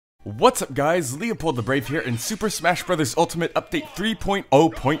What's up guys, LeopoldTheBrave here, and Super Smash Bros. Ultimate Update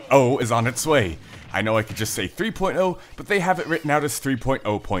 3.0.0 is on its way. I know I could just say 3.0, but they have it written out as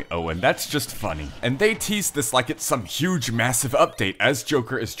 3.0.0, and that's just funny. And they teased this like it's some huge massive update as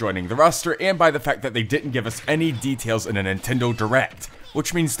Joker is joining the roster, and by the fact that they didn't give us any details in a Nintendo Direct,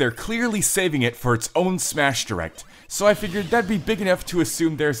 which means they're clearly saving it for its own Smash Direct. So I figured that'd be big enough to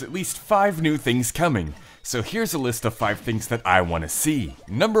assume there's at least 5 new things coming. So here's a list of 5 things that I want to see.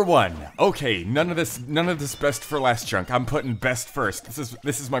 Number 1. Okay, none of this best for last junk. I'm putting best first.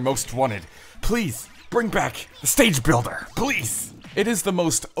 This is my most wanted. Please, bring back the stage builder. Please. It is the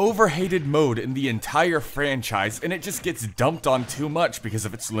most overhated mode in the entire franchise, and it just gets dumped on too much because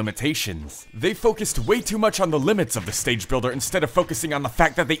of its limitations. They focused way too much on the limits of the stage builder instead of focusing on the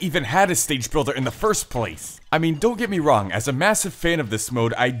fact that they even had a stage builder in the first place. I mean, don't get me wrong, as a massive fan of this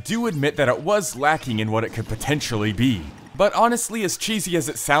mode, I do admit that it was lacking in what it could potentially be. But honestly, as cheesy as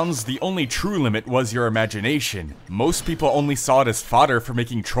it sounds, the only true limit was your imagination. Most people only saw it as fodder for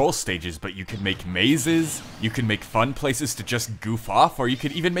making troll stages, but you could make mazes, you could make fun places to just goof off, or you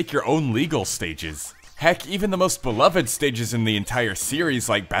could even make your own legal stages. Heck, even the most beloved stages in the entire series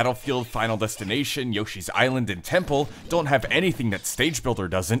like Battlefield, Final Destination, Yoshi's Island, and Temple don't have anything that Stage Builder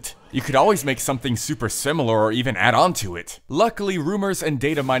doesn't. You could always make something super similar or even add on to it. Luckily, rumors and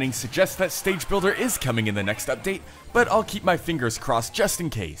data mining suggest that Stage Builder is coming in the next update, but I'll keep my fingers crossed just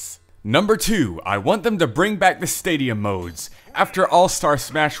in case. Number 2, I want them to bring back the stadium modes. After All-Star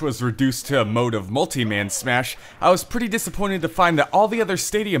Smash was reduced to a mode of Multi-Man Smash, I was pretty disappointed to find that all the other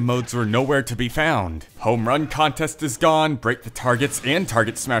stadium modes were nowhere to be found. Home Run Contest is gone, Break the Targets and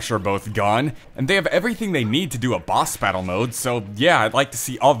Target Smash are both gone, and they have everything they need to do a boss battle mode, so yeah, I'd like to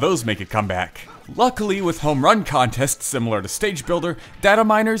see all those make a comeback. Luckily, with Home Run Contests similar to Stage Builder, data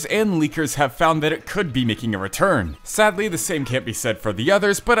miners and leakers have found that it could be making a return. Sadly, the same can't be said for the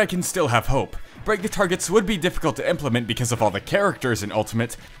others, but I can still have hope. Break the Targets would be difficult to implement because of all the characters in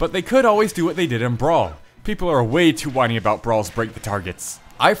Ultimate, but they could always do what they did in Brawl. People are way too whiny about Brawl's Break the Targets.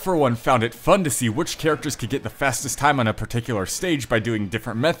 I for one found it fun to see which characters could get the fastest time on a particular stage by doing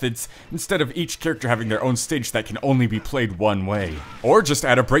different methods, instead of each character having their own stage that can only be played one way. Or just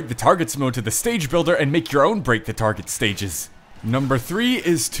add a Break the Targets mode to the stage builder and make your own Break the Target stages. Number 3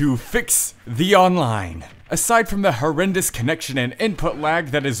 is to fix the online. Aside from the horrendous connection and input lag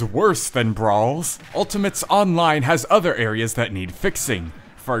that is worse than Brawl's, Ultimate's online has other areas that need fixing.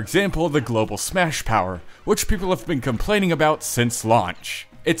 For example, the global smash power, which people have been complaining about since launch.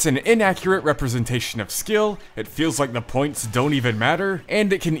 It's an inaccurate representation of skill, it feels like the points don't even matter,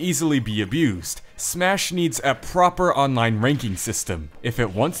 and it can easily be abused. Smash needs a proper online ranking system. If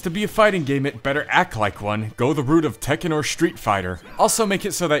it wants to be a fighting game, it better act like one, go the route of Tekken or Street Fighter. Also make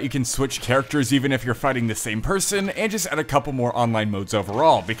it so that you can switch characters even if you're fighting the same person, and just add a couple more online modes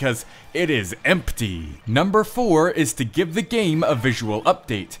overall, because it is empty. Number 4 is to give the game a visual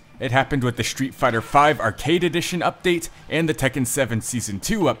update. It happened with the Street Fighter V Arcade Edition update and the Tekken 7 Season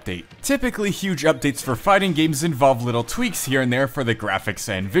 2 update. Typically, huge updates for fighting games involve little tweaks here and there for the graphics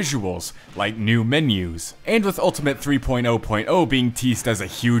and visuals, like new menus. And with Ultimate 3.0.0 being teased as a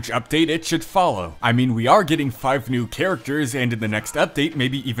huge update, it should follow. I mean, we are getting 5 new characters and in the next update,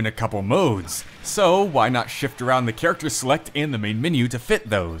 maybe even a couple modes. So why not shift around the character select and the main menu to fit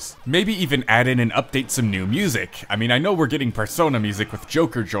those? Maybe even add in and update some new music. I mean, I know we're getting Persona music with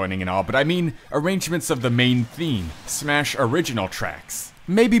Joker joining and all, but I mean arrangements of the main theme, Smash original tracks.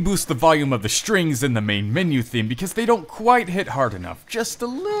 Maybe boost the volume of the strings in the main menu theme because they don't quite hit hard enough, just a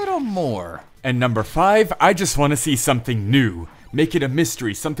little more. And number 5, I just want to see something new. Make it a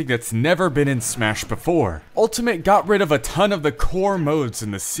mystery, something that's never been in Smash before. Ultimate got rid of a ton of the core modes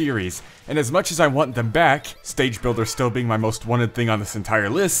in the series, and as much as I want them back, Stage Builder still being my most wanted thing on this entire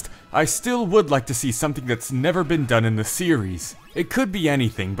list, I still would like to see something that's never been done in the series. It could be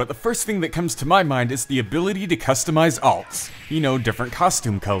anything, but the first thing that comes to my mind is the ability to customize alts. You know, different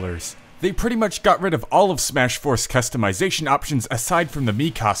costume colors. They pretty much got rid of all of Smash 4's customization options aside from the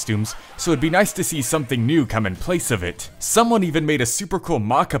Mii costumes, so it'd be nice to see something new come in place of it. Someone even made a super cool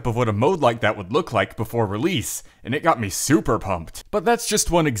mock-up of what a mode like that would look like before release, and it got me super pumped. But that's just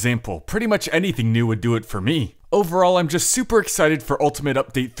one example, pretty much anything new would do it for me. Overall, I'm just super excited for Ultimate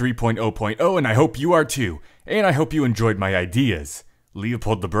Update 3.0.0, and I hope you are too, and I hope you enjoyed my ideas.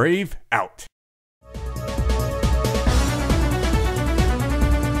 LeopoldTheBrave, out.